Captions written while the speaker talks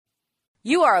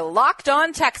You are Locked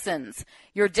On Texans,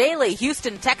 your daily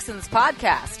Houston Texans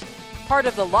podcast, part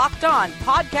of the Locked On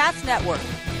Podcast Network,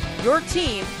 your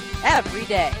team every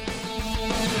day.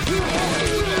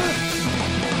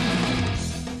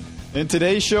 In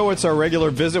today's show, it's our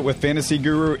regular visit with fantasy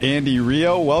guru Andy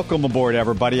Rio. Welcome aboard,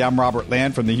 everybody. I'm Robert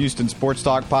Land from the Houston Sports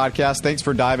Talk podcast. Thanks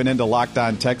for diving into Locked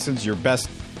On Texans, your best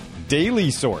daily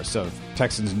source of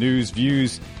Texans news,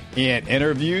 views, and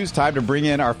interviews. Time to bring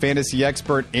in our fantasy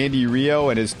expert, Andy Rio,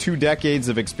 and his 2 decades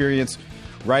of experience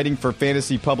writing for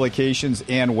fantasy publications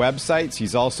and websites.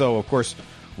 He's also, of course,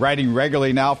 writing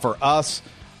regularly now for us,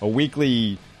 a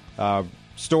weekly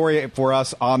story for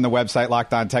us on the website,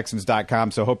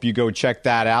 LockedOnTexans.com. So hope you go check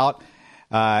that out.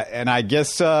 And I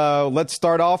guess let's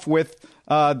start off with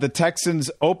the Texans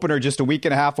opener just a week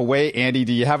and a half away. Andy,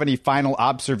 do you have any final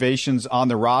observations on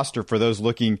the roster for those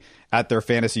looking at their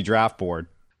fantasy draft board?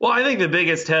 Well, I think the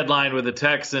biggest headline with the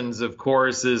Texans, of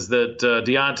course, is that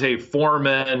D'Onta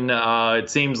Foreman, it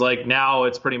seems like now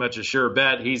it's pretty much a sure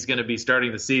bet. He's going to be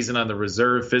starting the season on the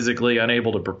reserve, physically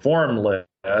unable to perform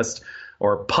list,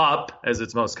 or PUP, as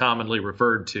it's most commonly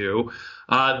referred to.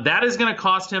 That is going to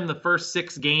cost him the first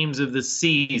 6 games of the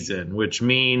season, which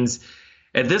means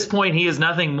at this point he is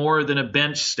nothing more than a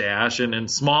bench stash. And in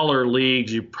smaller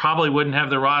leagues, you probably wouldn't have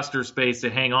the roster space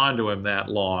to hang on to him that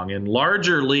long. In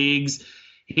larger leagues,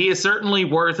 he is certainly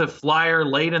worth a flyer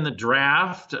late in the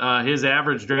draft. His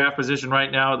average draft position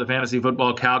right now at the Fantasy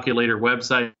Football Calculator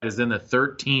website is in the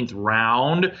 13th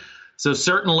round. So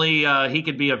certainly he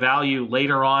could be a value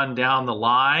later on down the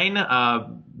line.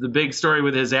 The big story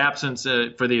with his absence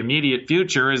for the immediate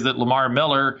future is that Lamar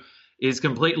Miller is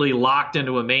completely locked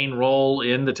into a main role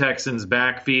in the Texans'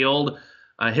 backfield.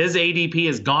 His ADP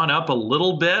has gone up a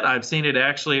little bit. I've seen it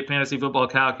actually at Fantasy Football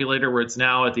Calculator where it's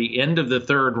now at the end of the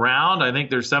 3rd round. I think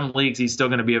there's some leagues he's still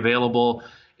going to be available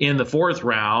in the 4th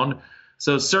round.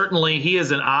 So certainly he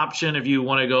is an option if you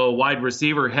want to go wide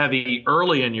receiver heavy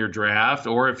early in your draft,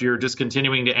 or if you're just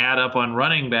continuing to add up on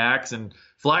running backs and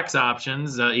flex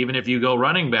options. Even if you go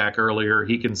running back earlier,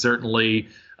 he can certainly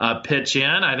pitch in.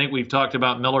 I think we've talked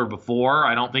about Miller before.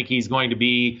 I don't think he's going to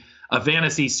be a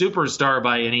fantasy superstar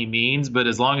by any means, but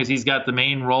as long as he's got the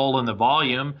main role and the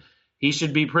volume, he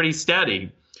should be pretty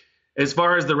steady. As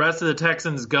far as the rest of the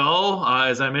Texans go,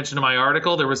 as I mentioned in my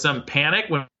article, there was some panic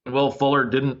when Will Fuller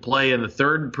didn't play in the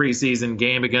 3rd preseason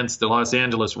game against the Los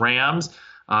Angeles Rams.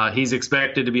 He's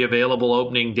expected to be available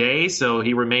opening day, so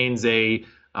he remains a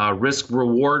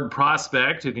risk-reward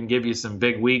prospect who can give you some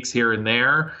big weeks here and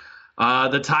there.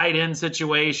 The tight end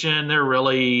situation, there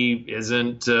really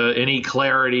isn't any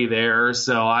clarity there,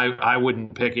 so I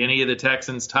wouldn't pick any of the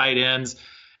Texans' tight ends,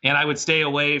 and I would stay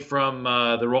away from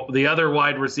the other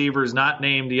wide receivers not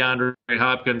named DeAndre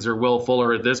Hopkins or Will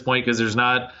Fuller at this point because there's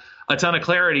not a ton of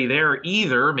clarity there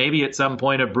either. Maybe at some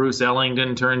point if Bruce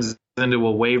Ellington turns into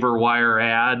a waiver wire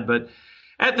ad, but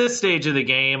at this stage of the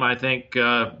game, I think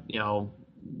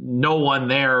no one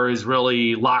there is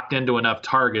really locked into enough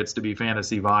targets to be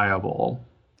fantasy viable.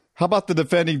 How about the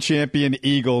defending champion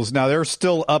Eagles? Now, they're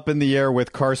still up in the air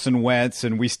with Carson Wentz,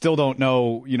 and we still don't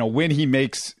know, when he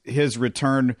makes his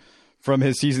return from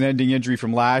his season-ending injury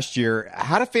from last year.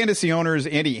 How do fantasy owners,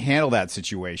 Andy, handle that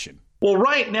situation? Well,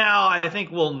 right now, I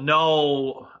think we'll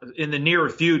know in the near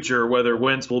future whether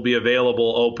Wentz will be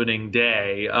available opening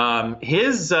day.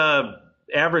 His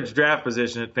average draft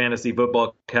position at Fantasy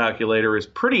Football Calculator is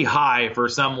pretty high for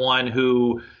someone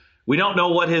who we don't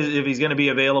know if he's going to be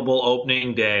available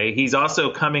opening day. He's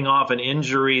also coming off an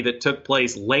injury that took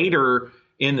place later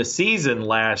in the season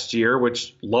last year,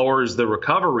 which lowers the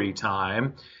recovery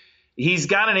time. He's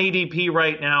got an ADP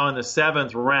right now in the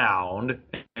 7th round,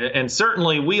 and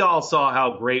certainly we all saw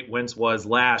how great Wentz was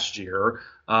last year.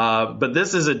 But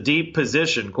this is a deep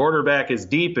position. Quarterback is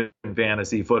deep in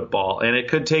fantasy football, and it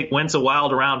could take Wentz a while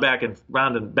to round back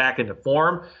into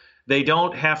form. They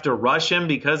don't have to rush him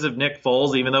because of Nick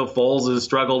Foles, even though Foles has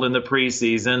struggled in the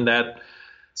preseason. That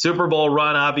Super Bowl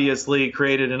run obviously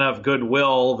created enough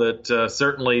goodwill that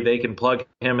certainly they can plug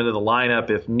him into the lineup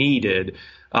if needed.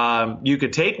 You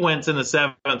could take Wentz in the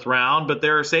 7th round, but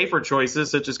there are safer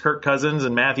choices such as Kirk Cousins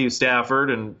and Matthew Stafford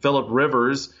and Phillip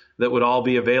Rivers that would all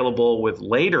be available with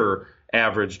later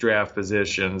average draft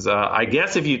positions. I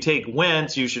guess if you take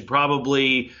Wentz, you should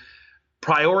probably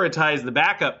prioritize the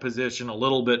backup position a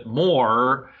little bit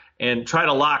more and try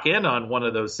to lock in on one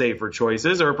of those safer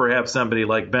choices, or perhaps somebody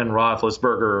like Ben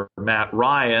Roethlisberger or Matt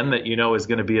Ryan that is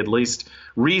going to be at least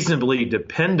reasonably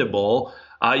dependable.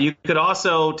 You could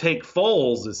also take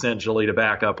Foles, essentially, to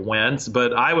back up Wentz,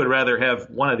 but I would rather have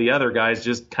one of the other guys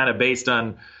just kind of based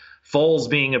on Foles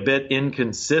being a bit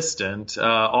inconsistent.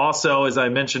 Also, as I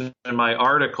mentioned in my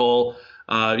article,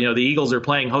 The Eagles are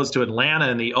playing host to Atlanta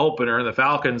in the opener, and the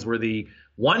Falcons were the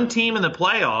one team in the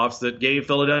playoffs that gave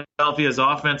Philadelphia's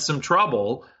offense some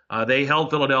trouble. They held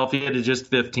Philadelphia to just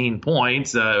 15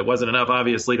 points. It wasn't enough,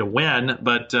 obviously, to win,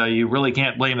 but you really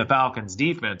can't blame the Falcons'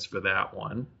 defense for that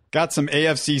one. Got some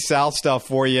AFC South stuff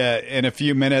for you in a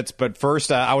few minutes, but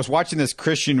first, I was watching this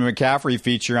Christian McCaffrey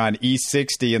feature on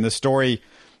E60, and the story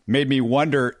made me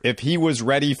wonder if he was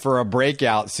ready for a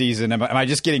breakout season. Am I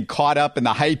just getting caught up in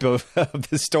the hype of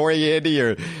the story, Andy,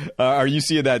 or are you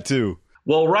seeing that too?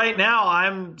 Well, right now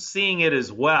I'm seeing it as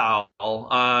well.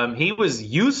 He was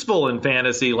useful in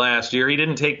fantasy last year. He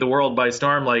didn't take the world by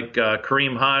storm like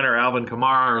Kareem Hunt or Alvin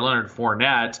Kamara or Leonard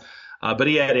Fournette. But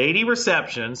he had 80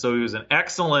 receptions, so he was an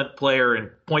excellent player in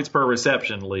points per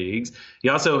reception leagues. He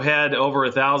also had over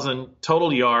 1,000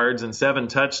 total yards and 7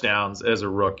 touchdowns as a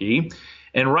rookie.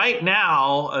 And right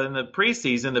now, in the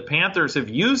preseason, the Panthers have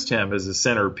used him as a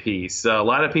centerpiece. A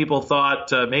lot of people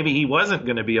thought maybe he wasn't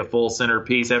going to be a full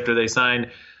centerpiece after they signed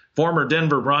former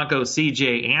Denver Broncos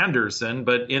C.J. Anderson.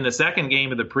 But in the second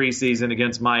game of the preseason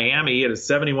against Miami, he had a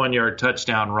 71-yard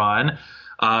touchdown run.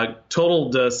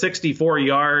 Totaled 64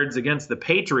 yards against the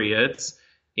Patriots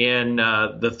in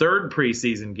the third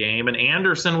preseason game, and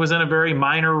Anderson was in a very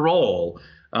minor role.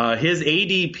 His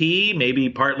ADP, maybe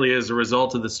partly as a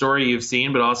result of the story you've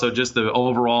seen, but also just the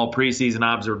overall preseason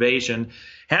observation,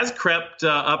 has crept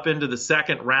up into the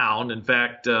second round. In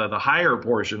fact, the higher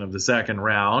portion of the second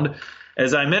round.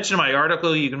 As I mentioned in my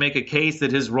article, you can make a case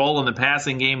that his role in the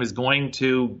passing game is going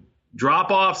to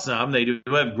drop off some. They do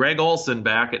have Greg Olsen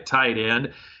back at tight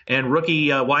end, and rookie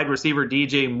wide receiver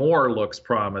DJ Moore looks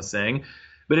promising.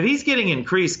 But if he's getting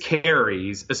increased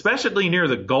carries, especially near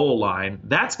the goal line,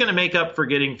 that's going to make up for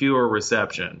getting fewer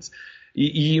receptions.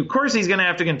 Of course, he's going to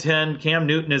have to contend. Cam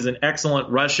Newton is an excellent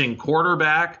rushing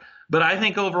quarterback, but I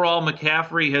think overall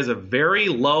McCaffrey has a very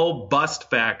low bust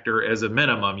factor as a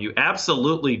minimum. You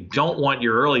absolutely don't want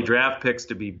your early draft picks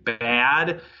to be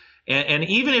bad. And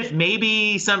even if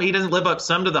maybe he doesn't live up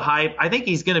some to the hype, I think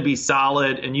he's going to be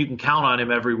solid, and you can count on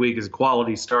him every week as a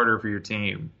quality starter for your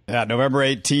team. Yeah, November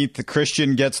 18th, the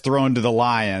Christian gets thrown to the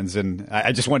Lions, and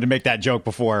I just wanted to make that joke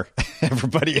before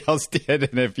everybody else did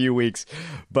in a few weeks.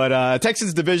 But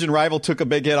Texans division rival took a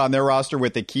big hit on their roster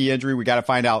with a key injury. We got to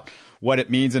find out what it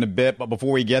means in a bit. But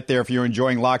before we get there, if you're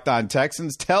enjoying Locked On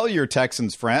Texans, tell your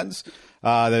Texans friends,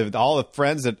 all the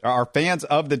friends that are fans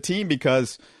of the team,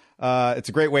 because it's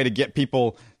a great way to get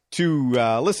people to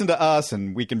listen to us,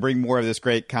 and we can bring more of this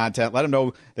great content. Let them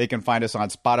know they can find us on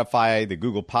Spotify, the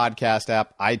Google Podcast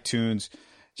app, iTunes,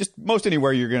 just most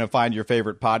anywhere you're going to find your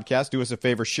favorite podcast. Do us a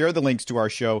favor, share the links to our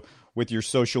show with your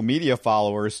social media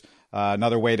followers.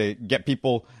 Another way to get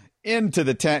people into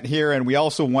the tent here, and we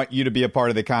also want you to be a part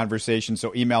of the conversation,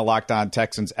 so email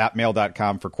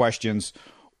lockedontexans@mail.com for questions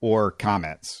or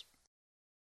comments.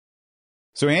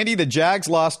 So, Andy, the Jags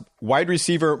lost wide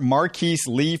receiver Marquise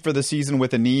Lee for the season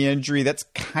with a knee injury. That's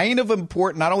kind of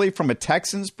important, not only from a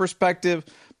Texans perspective,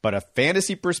 but a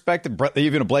fantasy perspective,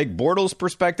 even a Blake Bortles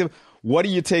perspective. What do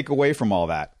you take away from all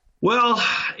that? Well,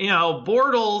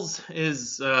 Bortles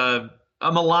is a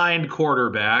maligned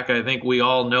quarterback. I think we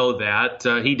all know that.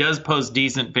 He does post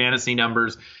decent fantasy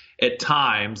numbers at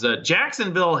times.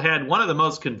 Jacksonville had one of the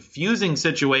most confusing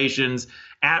situations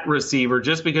at receiver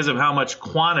just because of how much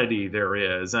quantity there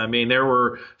is. I mean, there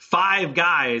were 5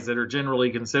 guys that are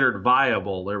generally considered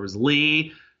viable. There was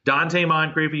Lee, Dante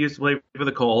Moncrief, who used to play for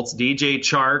the Colts, DJ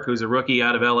Chark, who's a rookie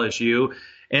out of LSU,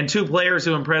 and 2 players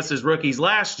who impressed as rookies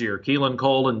last year, Keelan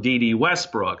Cole and D.D.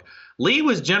 Westbrook. Lee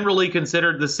was generally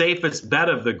considered the safest bet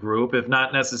of the group, if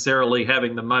not necessarily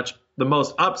having the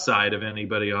most upside of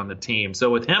anybody on the team. So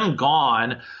with him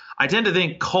gone, I tend to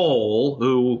think Cole,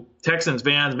 who Texans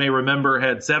fans may remember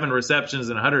had 7 receptions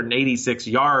and 186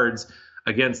 yards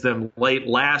against them late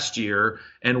last year,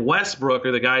 and Westbrook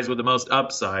are the guys with the most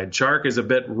upside. Chark is a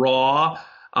bit raw,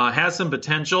 has some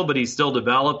potential, but he's still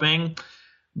developing.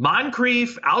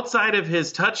 Moncrief, outside of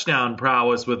his touchdown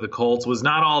prowess with the Colts, was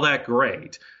not all that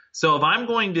great. So if I'm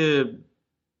going to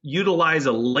utilize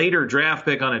a later draft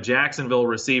pick on a Jacksonville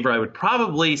receiver, I would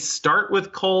probably start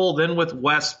with Cole, then with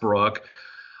Westbrook.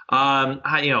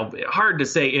 Hard to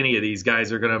say any of these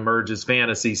guys are going to emerge as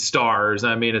fantasy stars.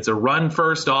 I mean, it's a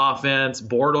run-first offense.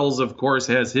 Bortles, of course,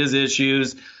 has his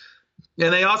issues.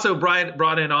 And they also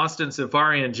brought in Austin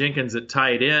Seferian-Jenkins at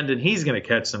tight end, and he's going to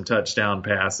catch some touchdown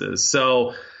passes.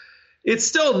 So it's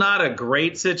still not a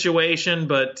great situation,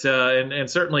 but and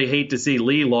certainly hate to see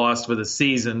Lee lost for the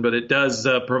season, but it does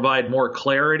provide more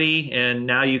clarity, and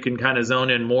now you can kind of zone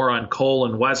in more on Cole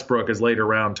and Westbrook as later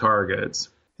round targets.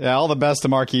 Yeah, all the best to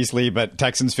Marquise Lee, but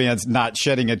Texans fans not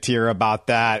shedding a tear about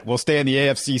that. We'll stay in the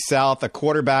AFC South, a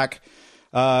quarterback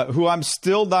who I'm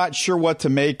still not sure what to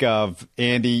make of,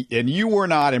 Andy. And you were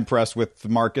not impressed with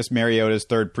Marcus Mariota's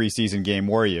third preseason game,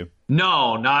 were you?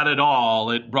 No, not at all.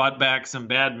 It brought back some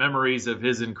bad memories of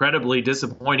his incredibly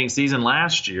disappointing season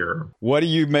last year. What do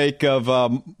you make of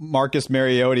Marcus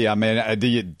Mariota? I mean, do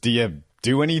you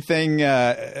do anything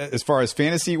as far as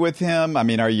fantasy with him? I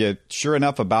mean, are you sure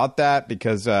enough about that?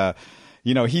 Because,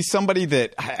 he's somebody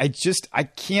that I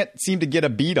can't seem to get a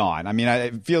beat on. I mean,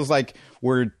 it feels like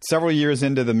we're several years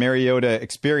into the Mariota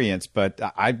experience, but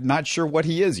I'm not sure what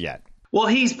he is yet. Well,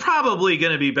 he's probably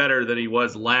going to be better than he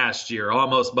was last year,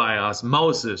 almost by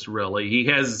osmosis, really. He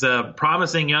has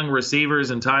promising young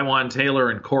receivers in Taywan Taylor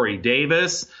and Corey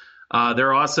Davis. There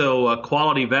are also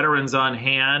quality veterans on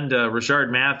hand. Rashard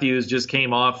Matthews just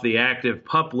came off the active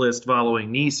PUP list following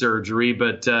knee surgery,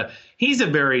 but he's a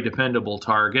very dependable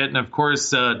target. And, of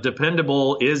course,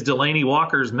 dependable is Delanie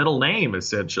Walker's middle name,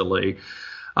 essentially.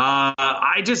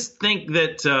 I just think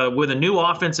that with a new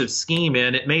offensive scheme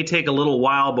in, it may take a little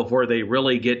while before they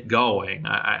really get going.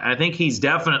 I think he's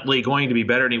definitely going to be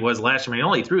better than he was last year. I mean, he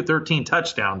only threw 13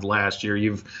 touchdowns last year.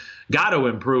 You've got to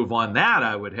improve on that,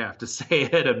 I would have to say,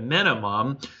 at a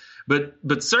minimum.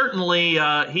 But certainly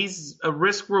he's a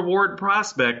risk-reward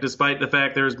prospect, despite the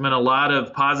fact there's been a lot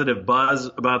of positive buzz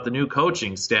about the new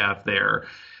coaching staff there.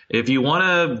 If you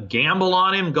want to gamble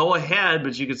on him, go ahead,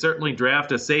 but you could certainly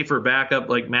draft a safer backup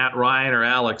like Matt Ryan or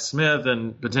Alex Smith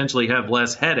and potentially have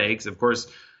less headaches. Of course,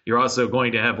 you're also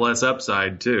going to have less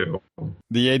upside, too.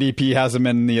 The ADP has him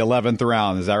in the 11th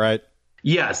round. Is that right?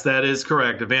 Yes, that is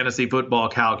correct. A fantasy football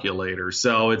calculator.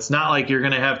 So it's not like you're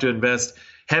going to have to invest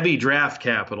heavy draft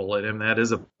capital in him. That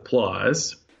is a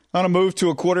plus. On a move to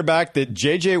a quarterback that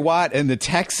J.J. Watt and the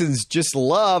Texans just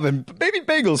love, and maybe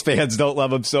Bengals fans don't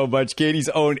love him so much. Katie's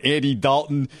own Andy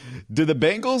Dalton. Do the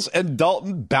Bengals and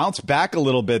Dalton bounce back a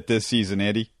little bit this season,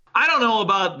 Andy? I don't know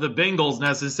about the Bengals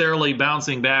necessarily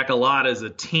bouncing back a lot as a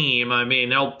team. I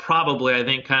mean, they'll probably, I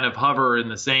think, kind of hover in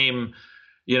the same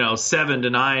 7 to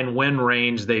 9 win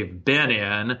range they've been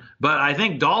in. But I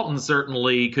think Dalton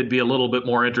certainly could be a little bit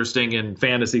more interesting in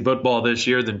fantasy football this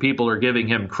year than people are giving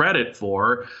him credit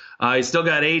for. He's still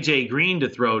got A.J. Green to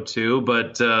throw to,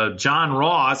 but John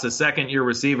Ross, a second-year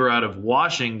receiver out of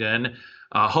Washington,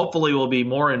 hopefully will be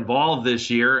more involved this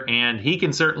year, and he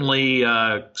can certainly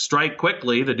strike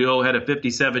quickly. The duo had a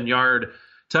 57-yard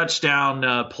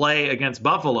touchdown play against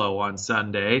Buffalo on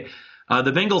Sunday.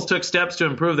 The Bengals took steps to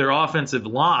improve their offensive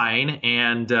line,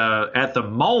 and at the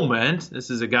moment, this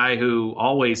is a guy who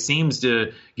always seems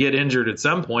to get injured at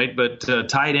some point, but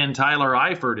tight end Tyler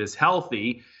Eifert is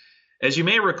healthy. As you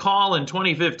may recall, in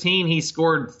 2015, he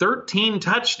scored 13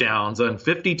 touchdowns on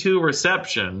 52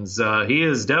 receptions. He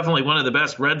is definitely one of the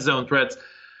best red zone threats.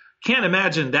 Can't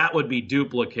imagine that would be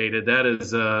duplicated. That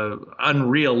is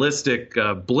unrealistic,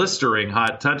 blistering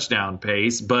hot touchdown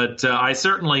pace. But I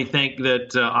certainly think that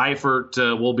Eifert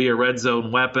will be a red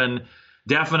zone weapon.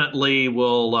 Definitely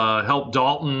will help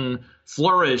Dalton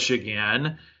flourish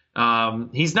again.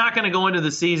 He's not going to go into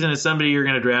the season as somebody you're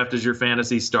going to draft as your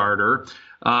fantasy starter.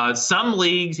 Some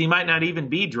leagues, he might not even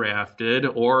be drafted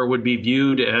or would be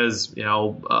viewed as,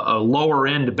 a lower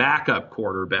end backup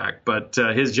quarterback. But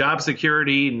his job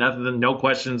security, no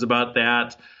questions about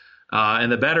that.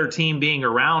 And the better team being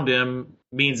around him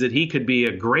means that he could be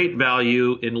a great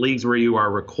value in leagues where you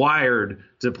are required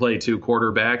to play two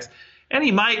quarterbacks. And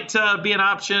he might be an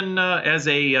option as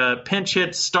a pinch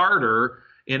hit starter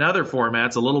in other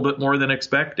formats a little bit more than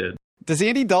expected. Does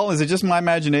Andy Dalton, is it just my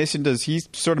imagination, does he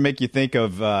sort of make you think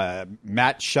of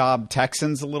Matt Schaub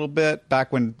Texans a little bit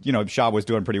back when, Schaub was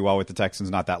doing pretty well with the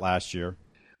Texans, not that last year?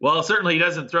 Well, certainly he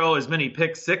doesn't throw as many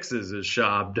pick sixes as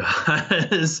Schaub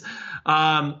does.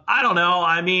 I don't know.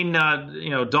 I mean,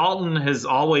 Dalton has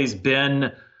always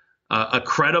been a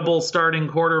credible starting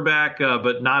quarterback,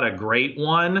 but not a great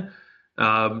one.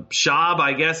 Schaub,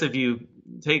 I guess if you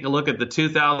take a look at the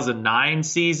 2009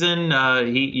 season,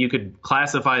 you could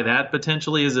classify that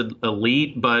potentially as an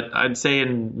elite, but I'd say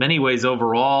in many ways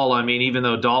overall, I mean, even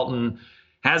though Dalton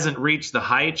hasn't reached the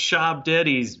height Schaub did,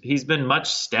 he's been much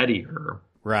steadier.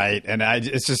 Right. And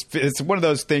it's one of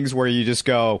those things where you just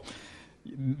go,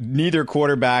 neither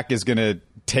quarterback is going to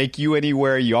take you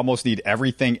anywhere. You almost need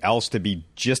everything else to be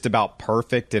just about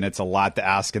perfect, and it's a lot to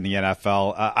ask in the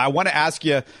NFL. I want to ask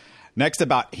you, next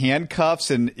about handcuffs,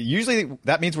 and usually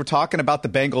that means we're talking about the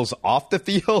Bengals off the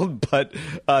field, but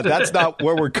that's not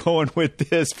where we're going with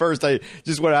this. First, I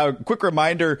just want to have a quick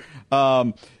reminder.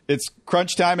 It's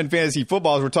crunch time in fantasy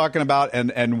football, as we're talking about,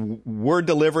 and we're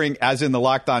delivering as in the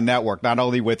Locked On Network, not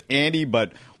only with Andy,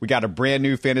 but we got a brand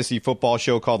new fantasy football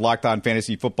show called Locked On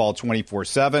Fantasy Football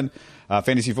 24/7.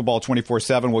 Fantasy Football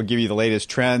 24/7 will give you the latest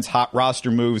trends, hot roster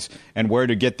moves, and where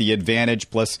to get the advantage.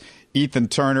 Plus, Ethan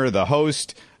Turner, the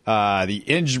host, the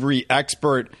injury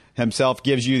expert himself,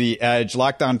 gives you the edge.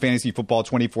 Locked On Fantasy Football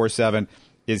 24/7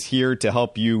 is here to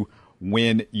help you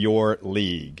win your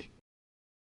league.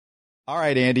 All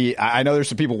right, Andy, I know there's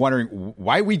some people wondering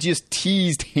why we just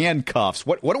teased handcuffs.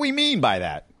 What do we mean by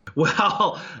that?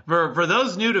 Well, for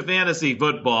those new to fantasy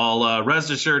football, rest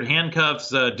assured,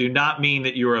 handcuffs do not mean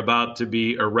that you are about to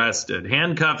be arrested.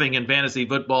 Handcuffing in fantasy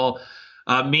football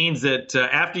means that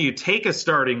after you take a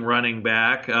starting running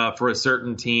back for a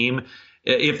certain team,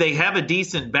 if they have a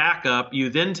decent backup, you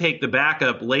then take the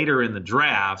backup later in the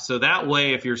draft. So that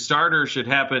way, if your starter should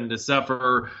happen to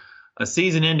suffer a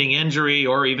season-ending injury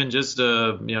or even just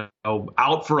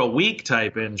out for a week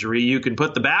type injury, you can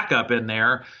put the backup in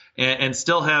there and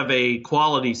still have a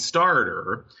quality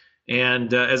starter.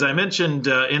 And as I mentioned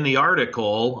in the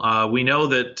article, we know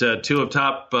that two of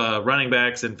top running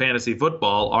backs in fantasy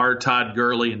football are Todd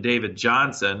Gurley and David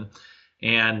Johnson.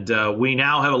 And we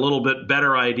now have a little bit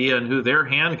better idea on who their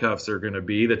handcuffs are going to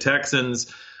be. The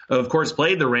Texans, of course,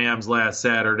 played the Rams last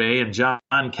Saturday, and John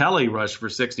Kelly rushed for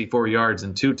 64 yards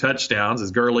and 2 touchdowns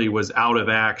as Gurley was out of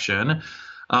action.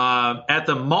 At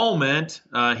the moment,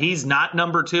 he's not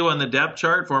number 2 on the depth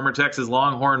chart. Former Texas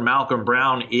Longhorn Malcolm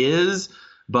Brown is,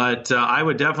 but I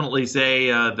would definitely say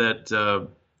that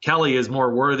Kelly is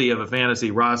more worthy of a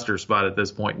fantasy roster spot at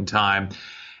this point in time.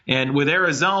 And with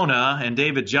Arizona and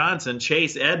David Johnson,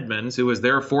 Chase Edmonds, who was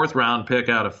their 4th-round pick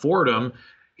out of Fordham,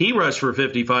 he rushed for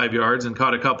 55 yards and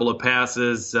caught a couple of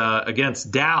passes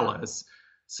against Dallas.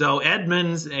 So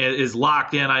Edmonds is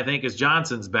locked in, I think, as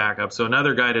Johnson's backup. So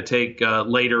another guy to take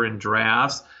later in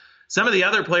drafts. Some of the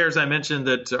other players I mentioned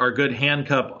that are good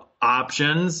handcuff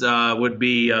options would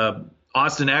be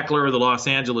Austin Eckler of the Los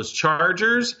Angeles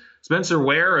Chargers, Spencer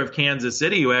Ware of Kansas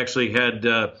City, who actually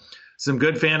had some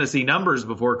good fantasy numbers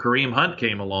before Kareem Hunt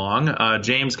came along,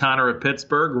 James Conner of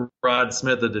Pittsburgh, Rod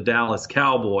Smith of the Dallas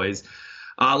Cowboys.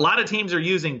 A lot of teams are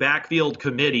using backfield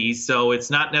committees, so it's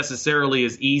not necessarily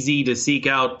as easy to seek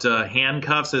out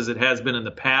handcuffs as it has been in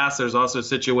the past. There's also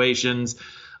situations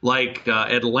like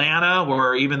Atlanta,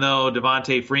 where even though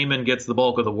Devontae Freeman gets the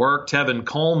bulk of the work, Tevin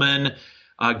Coleman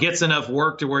gets enough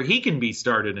work to where he can be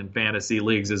started in fantasy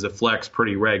leagues as a flex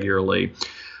pretty regularly.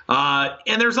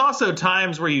 And there's also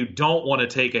times where you don't want to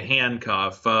take a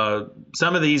handcuff.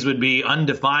 Some of these would be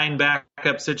undefined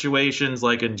backup situations,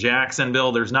 like in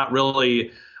Jacksonville. There's not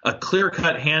really a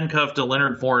clear-cut handcuff to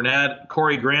Leonard Fournette.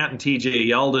 Corey Grant and T.J.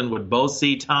 Yeldon would both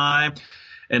see time.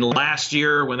 And last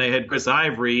year, when they had Chris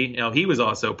Ivory, he was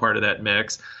also part of that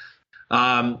mix.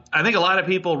 I think a lot of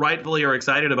people rightfully are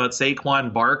excited about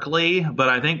Saquon Barkley, but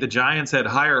I think the Giants had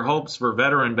higher hopes for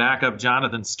veteran backup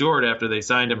Jonathan Stewart after they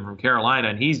signed him from Carolina,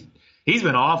 and he's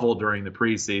been awful during the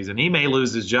preseason. He may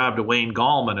lose his job to Wayne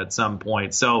Gallman at some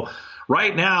point. So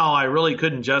right now, I really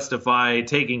couldn't justify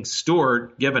taking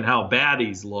Stewart given how bad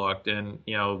he's looked, and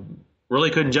really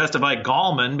couldn't justify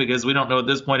Gallman because we don't know at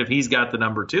this point if he's got the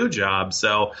number 2 job.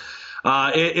 So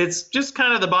it's just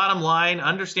kind of the bottom line.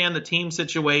 Understand the team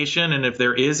situation, and if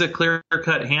there is a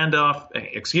clear-cut handcuff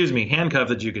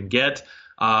that you can get,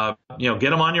 get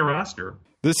them on your roster.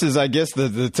 This is, I guess,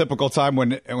 the typical time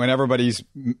when everybody's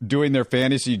doing their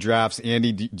fantasy drafts.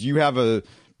 Andy, do you have a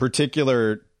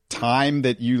particular time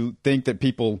that you think that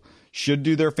people should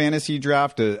do their fantasy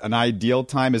draft, an ideal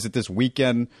time? Is it this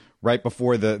weekend right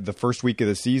before the first week of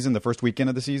the season, the first weekend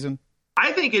of the season?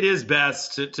 I think it is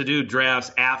best to do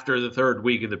drafts after the 3rd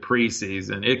week of the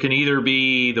preseason. It can either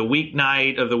be the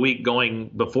weeknight of the week going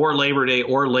before Labor Day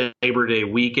or Labor Day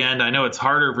weekend. I know it's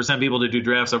harder for some people to do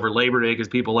drafts over Labor Day because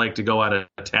people like to go out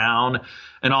of town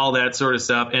and all that sort of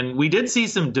stuff. And we did see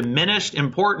some diminished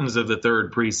importance of the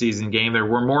 3rd preseason game. There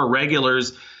were more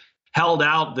regulars held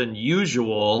out than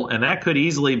usual, and that could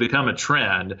easily become a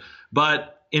trend.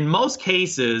 But in most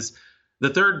cases, the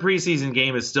 3rd preseason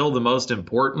game is still the most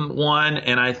important one,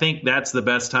 and I think that's the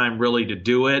best time really to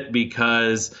do it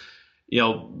because, a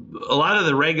lot of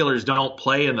the regulars don't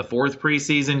play in the 4th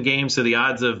preseason game, so the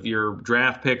odds of your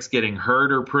draft picks getting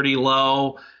hurt are pretty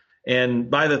low.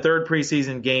 And by the 3rd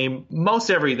preseason game,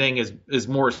 most everything is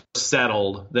more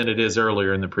settled than it is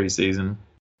earlier in the preseason.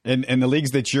 In the leagues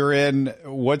that you're in,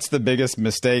 what's the biggest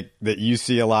mistake that you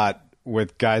see a lot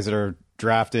with guys that are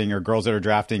drafting or girls that are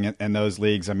drafting in those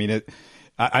leagues. I mean,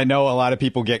 I know a lot of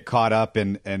people get caught up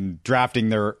in drafting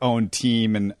their own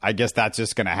team, and I guess that's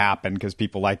just going to happen because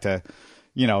people like to,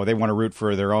 they want to root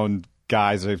for their own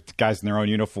guys in their own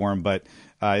uniform. But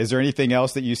is there anything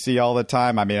else that you see all the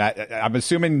time? I mean, I'm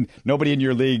assuming nobody in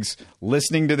your league's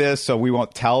listening to this, so we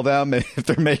won't tell them if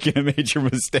they're making a major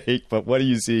mistake. But what do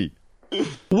you see?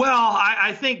 Well,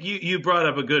 I think you brought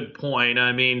up a good point.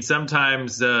 I mean,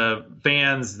 sometimes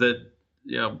fans that,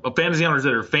 fantasy owners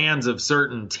that are fans of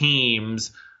certain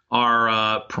teams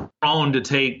are prone to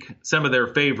take some of their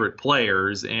favorite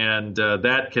players, and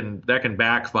that can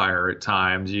backfire at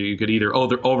times. You could either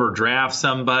overdraft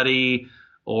somebody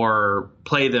or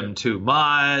play them too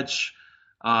much.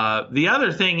 The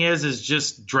other thing is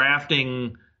just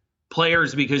drafting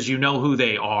players because you know who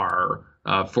they are,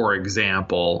 for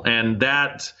example, and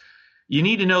that you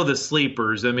need to know the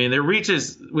sleepers. I mean,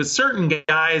 with certain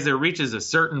guys, there reaches a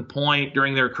certain point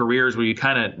during their careers where you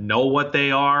kind of know what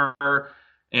they are.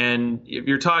 And if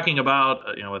you're talking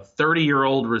about, a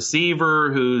 30-year-old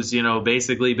receiver who's,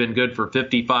 basically been good for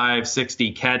 55,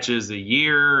 60 catches a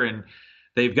year, and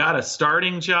they've got a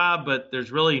starting job, but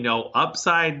there's really no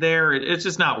upside there. It's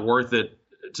just not worth it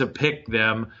to pick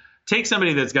them. Take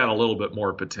somebody that's got a little bit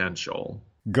more potential.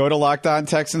 Go to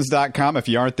LockedOnTexans.com if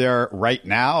you aren't there right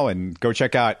now, and go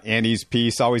check out Andy's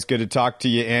piece. Always good to talk to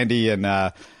you, Andy, and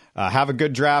have a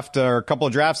good draft or a couple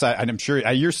of drafts. I'm sure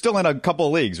you're still in a couple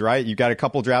of leagues, right? You got a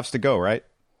couple drafts to go, right?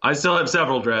 I still have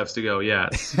several drafts to go,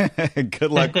 yes.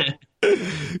 Good luck.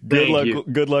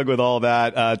 Good luck with all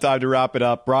that. Time to wrap it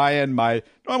up. Brian, my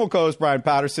normal co-host, Brian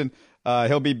Patterson,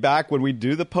 he'll be back when we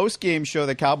do the post-game show.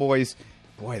 The Cowboys,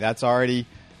 boy,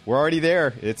 we're already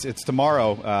there. It's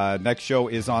tomorrow. Next show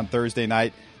is on Thursday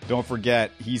night. Don't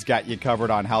forget, he's got you covered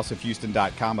on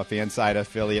houseofhouston.com, a FanSide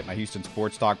affiliate, my Houston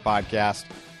Sports Talk podcast.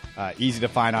 Easy to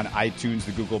find on iTunes,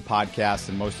 the Google Podcasts,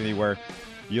 and most anywhere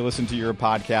you listen to your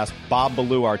podcast. Bob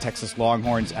Ballou, our Texas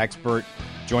Longhorns expert,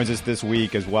 joins us this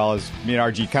week, as well as me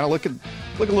and RG. Kind of look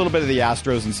a little bit of the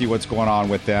Astros and see what's going on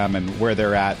with them and where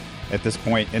they're at this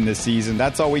point in the season.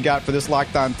 That's all we got for this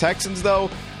Locked On Texans, though.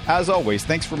 As always,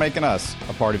 thanks for making us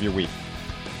a part of your week.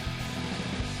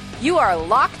 You are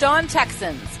Locked On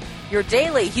Texans, your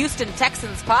daily Houston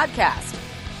Texans podcast.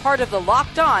 Part of the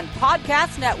Locked On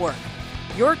Podcast Network,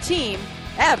 your team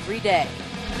every day.